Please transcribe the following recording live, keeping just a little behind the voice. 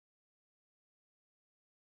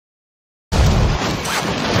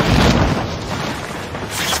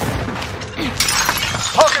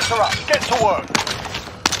Contracts are up. Get to work.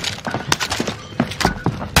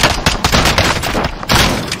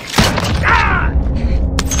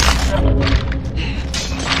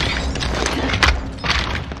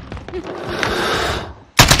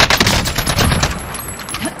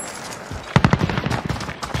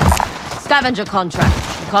 Scavenger contract.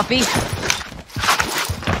 Copy?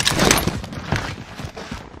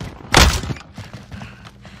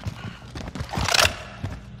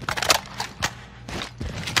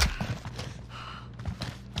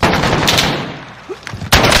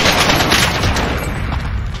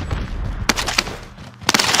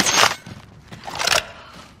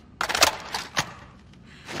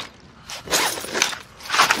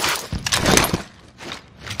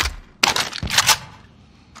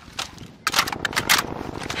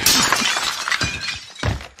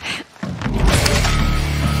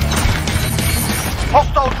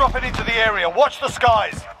 Hostile dropping into the area. Watch the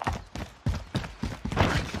skies.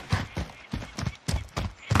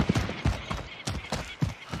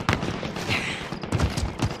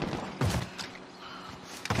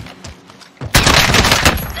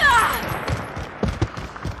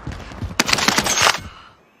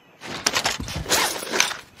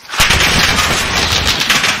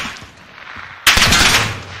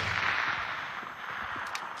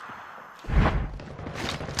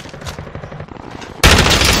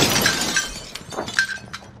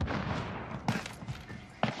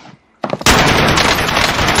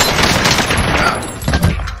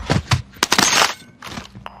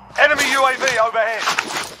 Enemy UAV overhead.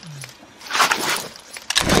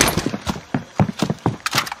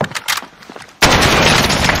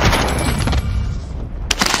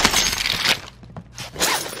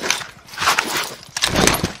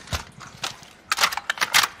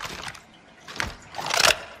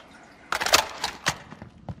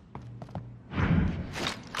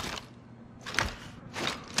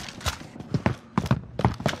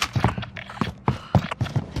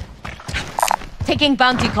 Taking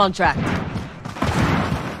bounty contract.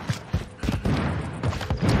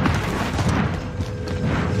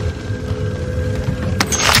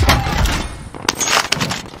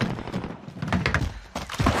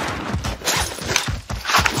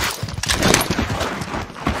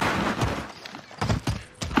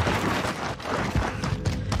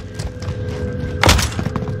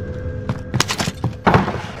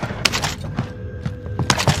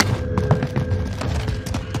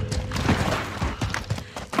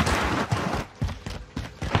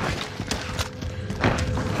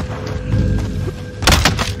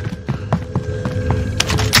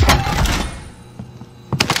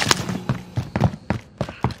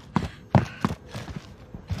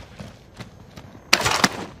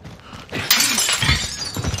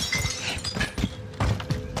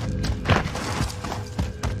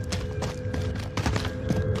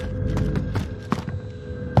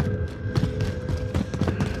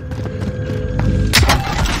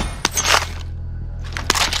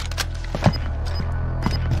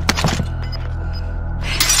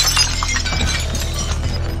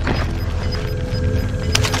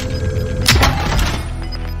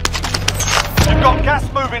 Got gas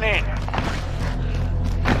moving in.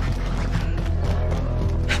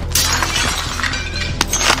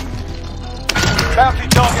 Bounty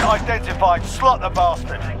target identified. Slot the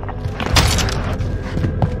bastard.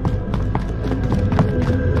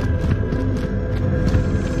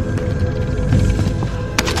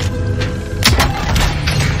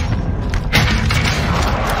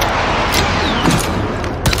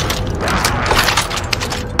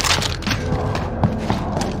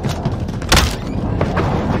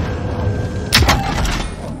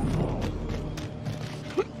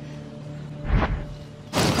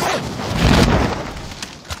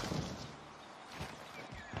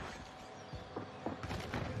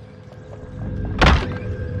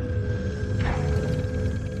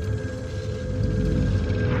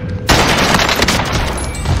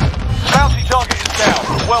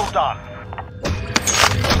 Well done.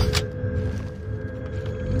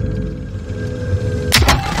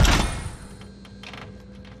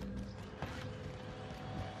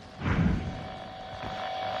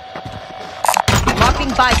 Marking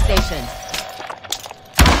buy station.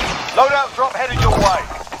 Loadout drop headed your way.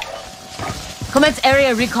 Commence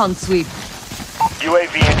area recon sweep.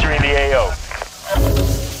 UAV entering the AO.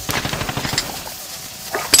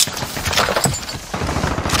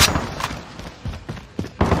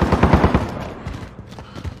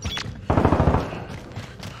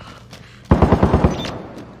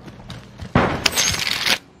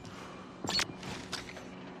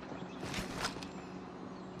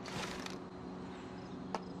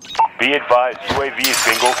 Be advised, UAV is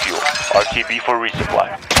bingo fuel. RTB for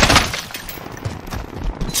resupply.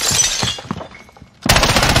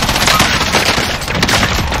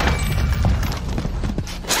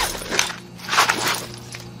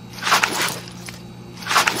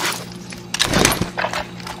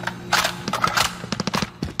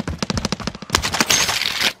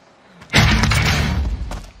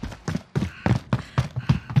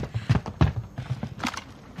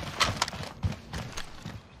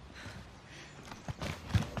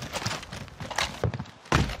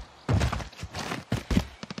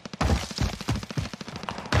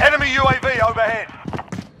 Enemy UAV overhead.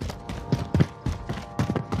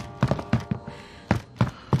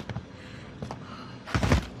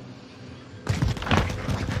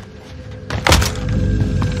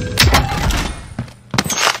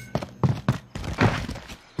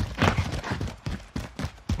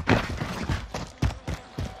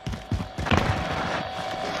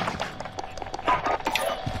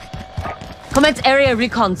 Commence area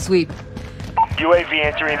recon sweep. UAV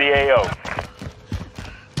entering the AO.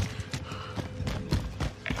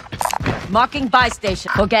 Marking buy station.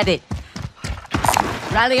 Forget it.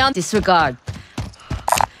 Rally on disregard.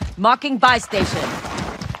 Marking buy station.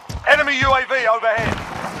 Enemy UAV overhead.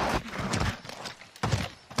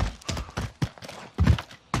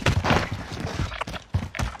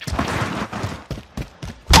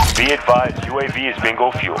 Be advised, UAV is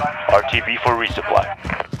bingo fuel. RTB for resupply.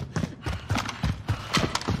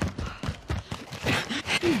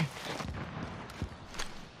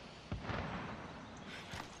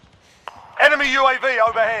 Enemy UAV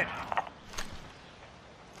overhead.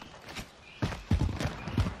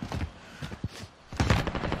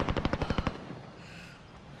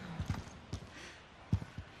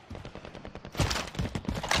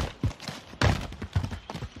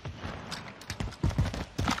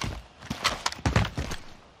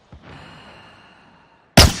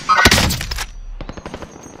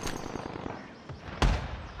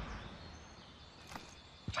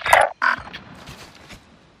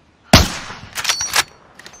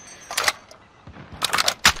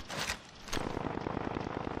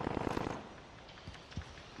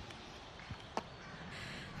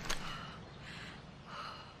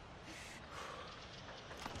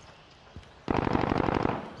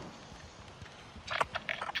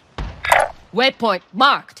 Waypoint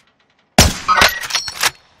marked.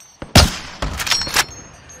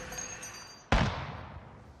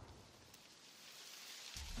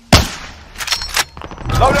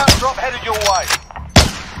 Loadout drop headed your way.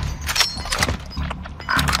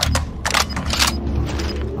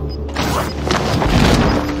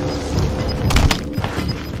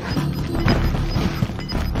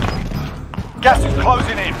 Gas is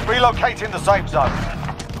closing in. Relocating the safe zone.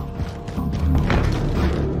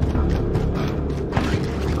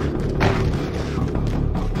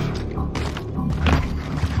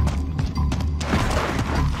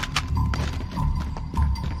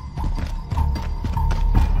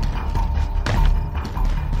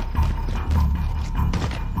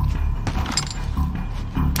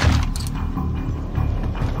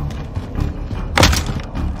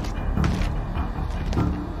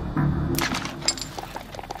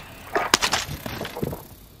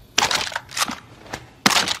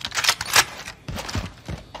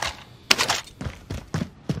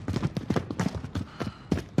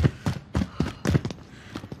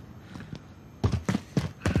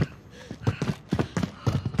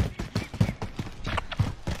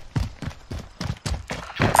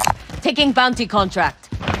 Taking bounty contract.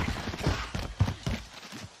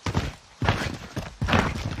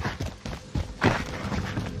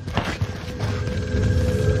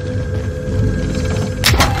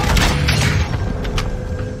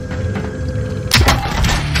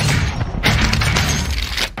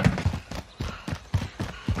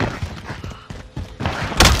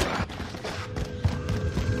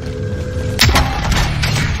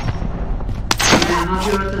 Have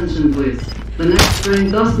your attention, please. The next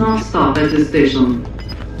train does not stop at this station.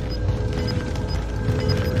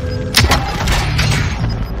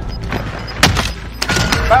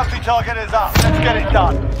 Bounty target is up. Let's get it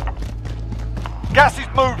done. Gas is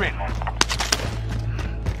moving.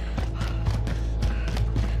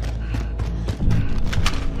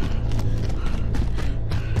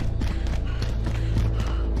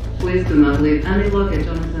 Please do not leave any luggage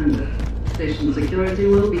unattended. Station security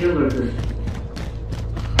will be alerted.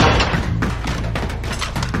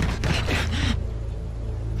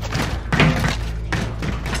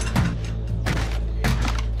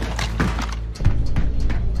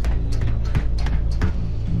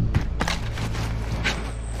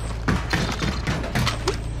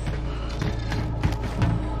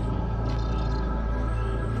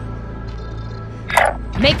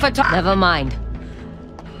 Make for top. Never mind.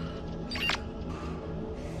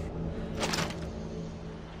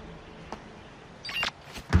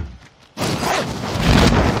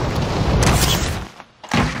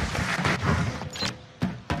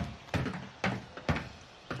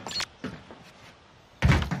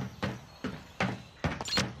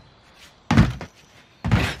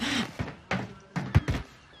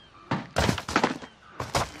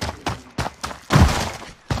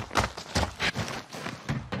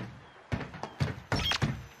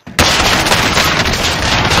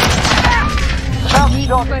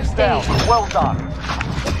 Target's First down. aid. Well done.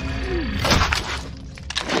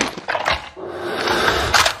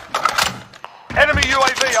 Enemy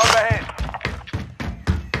UAV overhead.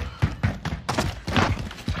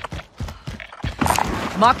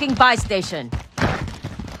 Marking buy station.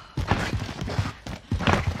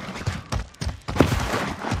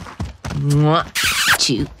 Mwah.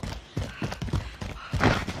 Chew.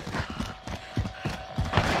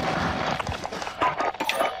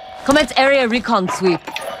 Commence area recon sweep.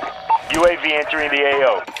 UAV entering the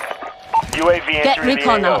AO. UAV Get entering the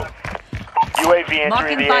recon AO. out. UAV entering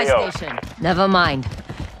Marking the buy AO. station. Never mind.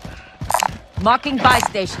 Marking buy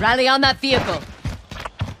station. Rally on that vehicle.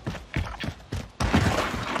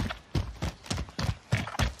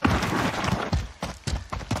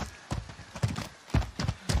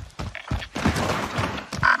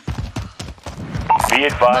 Be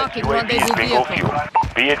advised, Marking UAV is rendezvous bingo vehicle.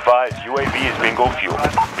 fuel. Be advised, UAV is bingo fuel.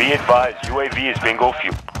 Be advised, UAV is bingo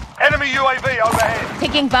fuel. Enemy UAV overhead.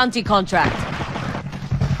 Taking bounty contract.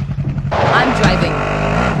 I'm driving.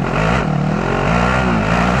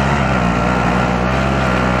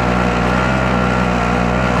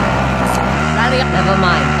 Rally up. Never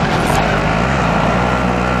mind.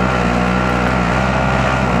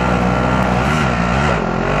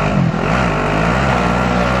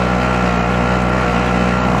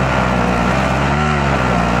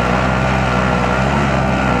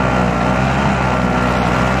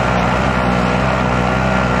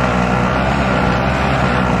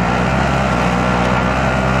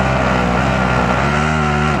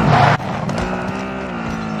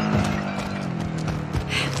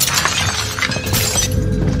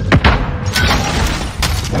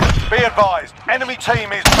 Be advised, enemy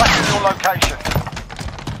team is tracking your location.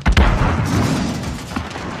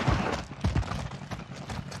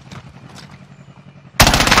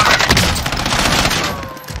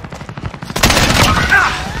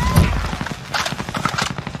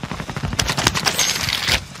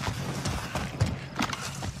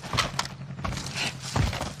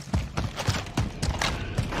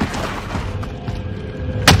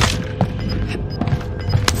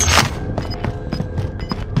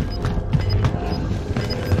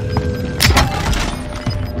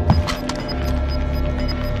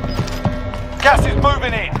 Gas is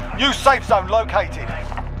moving in. New safe zone located.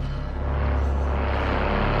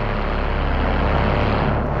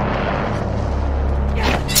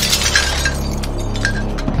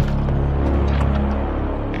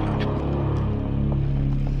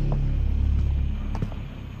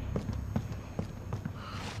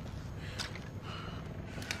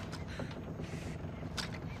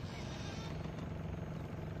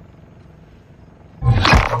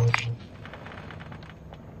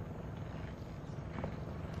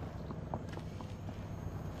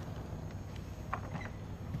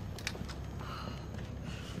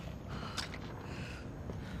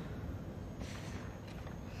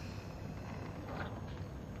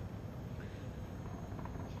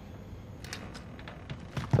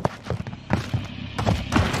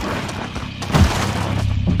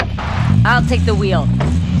 I'll take the wheel.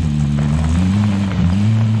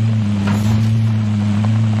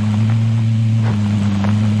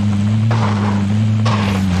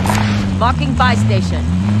 Marking buy station.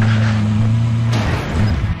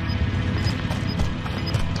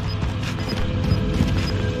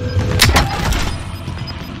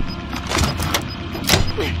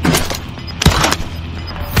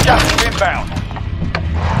 Gas is inbound.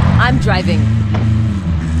 I'm driving.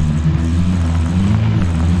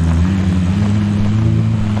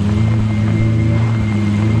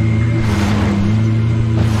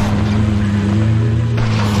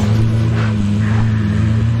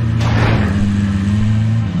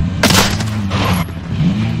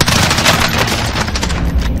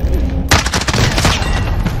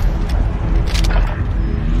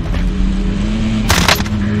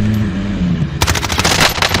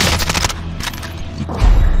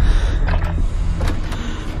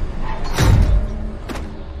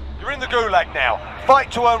 You're in the gulag now.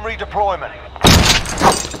 Fight to earn redeployment.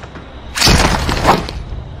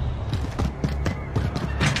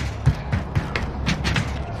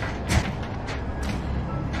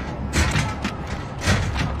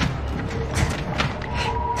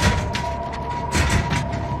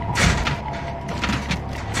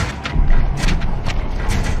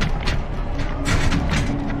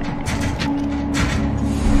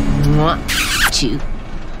 Mwah. Chew.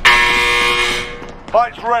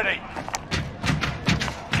 Fight's ready.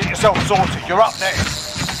 Get yourself sorted. You're up next.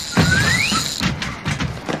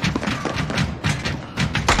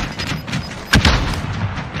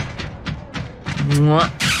 Mwah.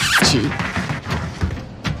 Chew.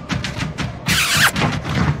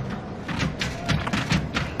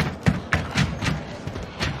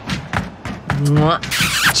 Mwah.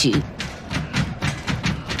 Chew.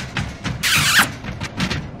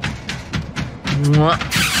 Mwah.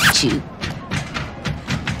 Chew.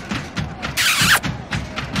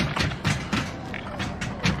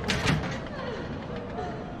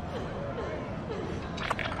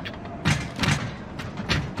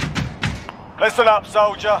 Listen up,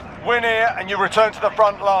 soldier. Win here and you return to the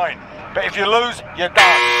front line. But if you lose, you're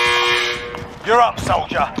done. You're up,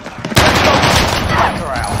 soldier. Let's go. Knock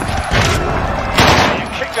her out. You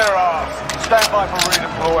kick their ass. Stand by for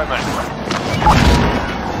redeployment.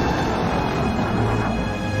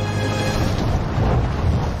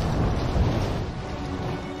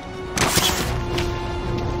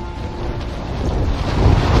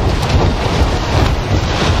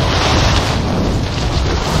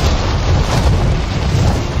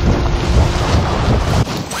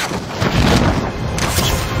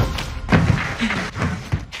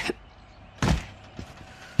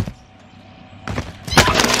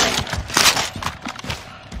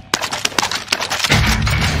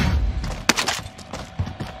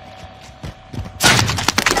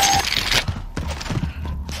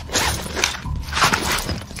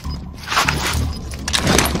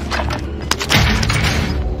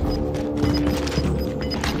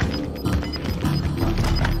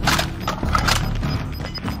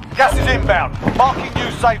 Gas is inbound. Marking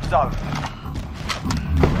new safe zone.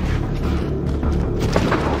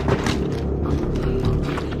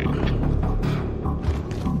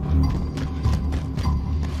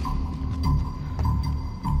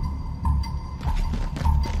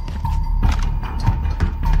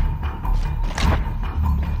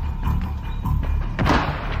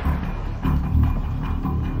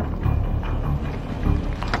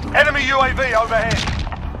 Enemy UAV overhead.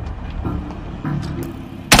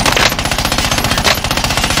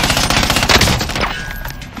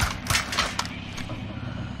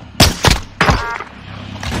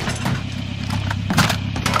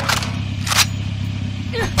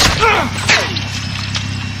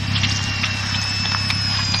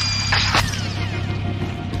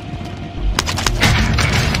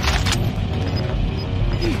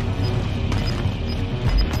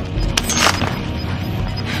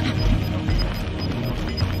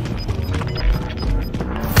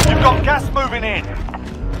 Got gas moving in.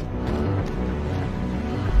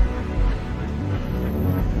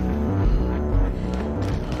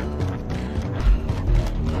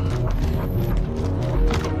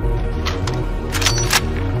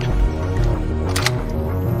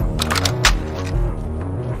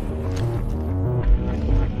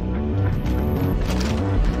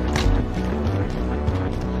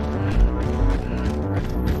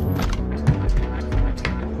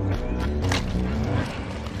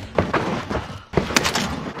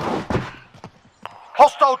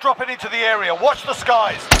 Hostile dropping into the area. Watch the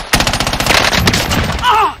skies.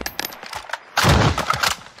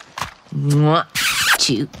 Mwah.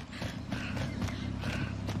 Chew.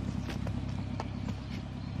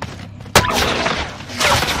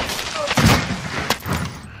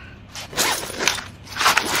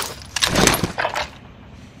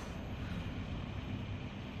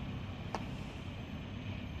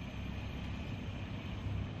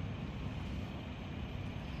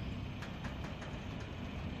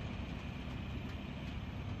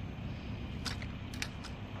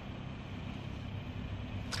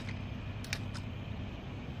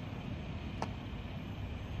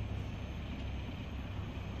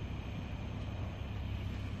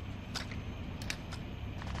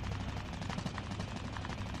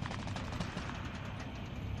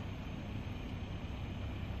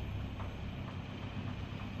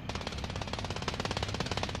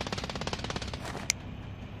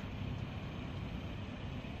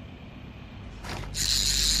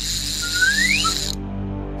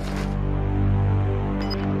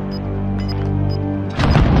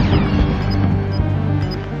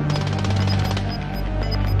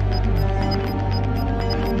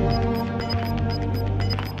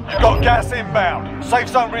 Got gas inbound. Safe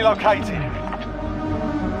zone relocated.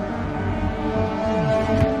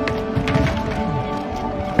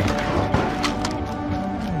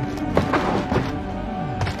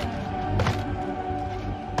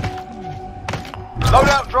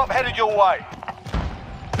 Loadout drop headed your way.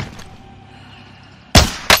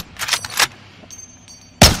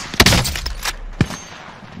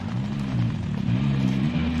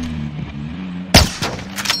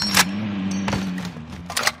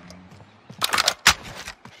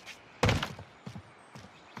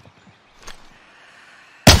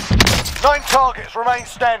 Nine targets remain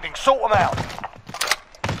standing. Sort them out.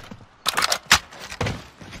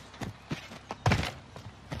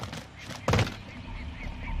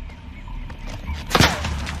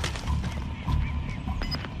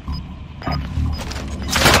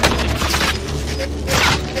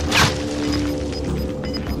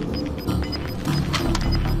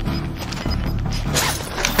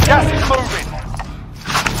 moving.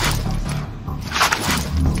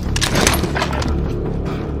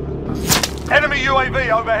 Enemy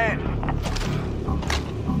UAV overhead.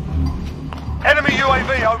 Enemy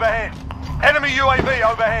UAV overhead. Enemy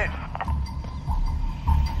UAV overhead.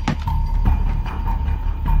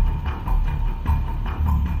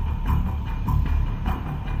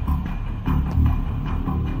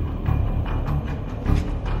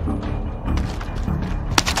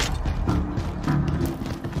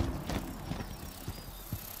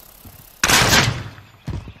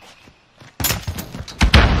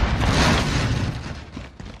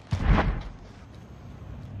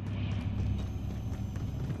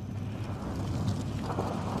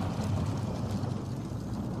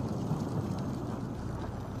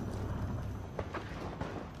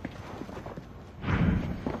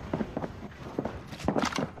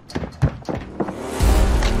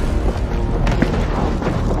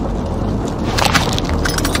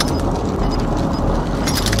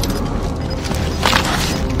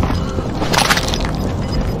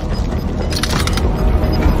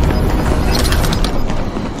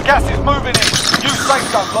 Gas is moving in. New safe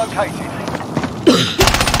zone located.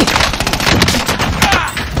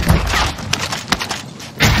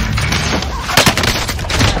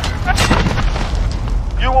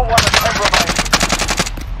 You are one of 10 remaining.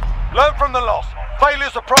 Learn from the loss.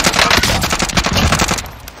 Failure's a problem.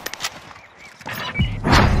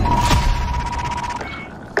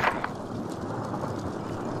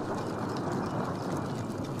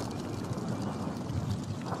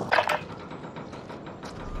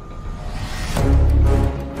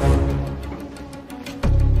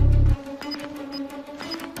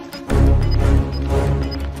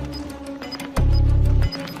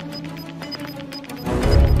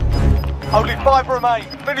 Only 5 remain.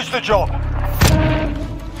 Finish the job.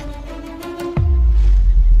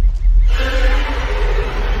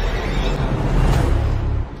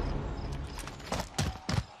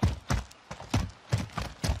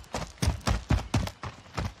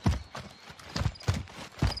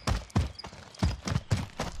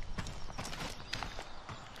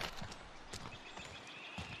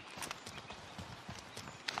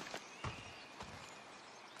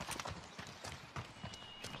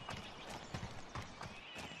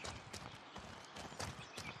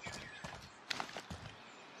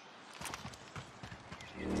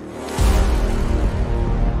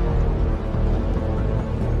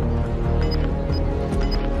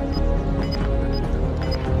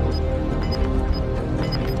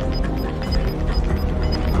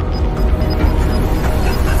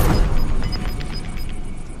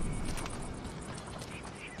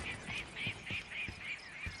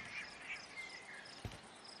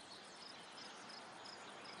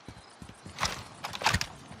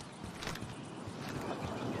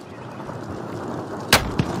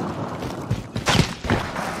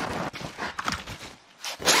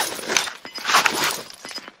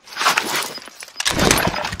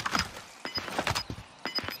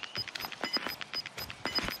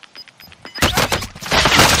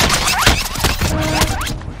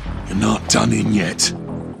 You're not done in yet.